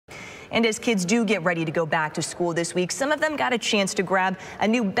And as kids do get ready to go back to school this week, some of them got a chance to grab a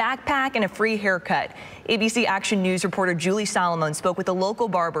new backpack and a free haircut. ABC Action News reporter Julie Solomon spoke with a local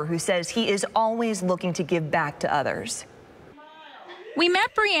barber who says he is always looking to give back to others. We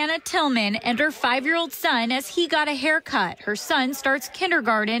met Brianna Tillman and her 5-year-old son as he got a haircut. Her son starts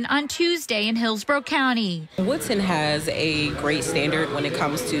kindergarten on Tuesday in Hillsborough County. Woodson has a great standard when it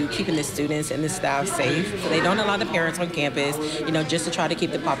comes to keeping the students and the staff safe. They don't allow the parents on campus, just to try to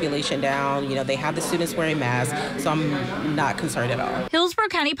keep the population down. They have the students wearing masks, so I'm not concerned at all. Hillsborough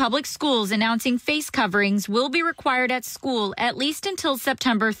County Public Schools announcing face coverings will be required at school at least until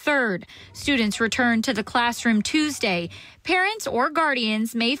September 3rd. Students return to the classroom Tuesday. Parents or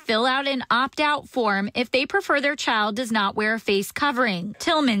guardians may fill out an opt-out form if they prefer their child does not wear a face covering.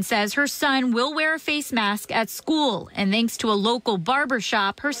 Tillman says her son will wear a face mask at school, and thanks to a local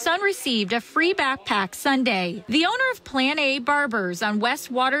barbershop, her son received a free backpack Sunday. The owner of Plan A Barbers on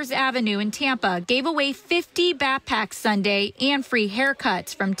West Waters Avenue in Tampa gave away 50 backpacks Sunday and free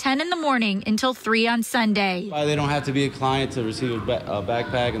haircuts from 10 in the morning until 3 on Sunday. They don't have to be a client to receive a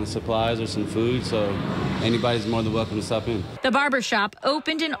backpack and the supplies or some food, so anybody's more than welcome to stop in. The barbershop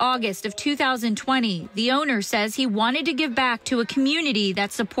opened in August of 2020. The owner says he wanted to give back to a community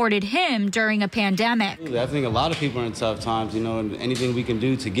that supported him during a pandemic. I think a lot of people are in tough times, and anything we can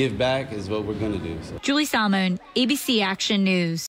do to give back is what we're going to do. So. Julie Salmon, ABC Action News.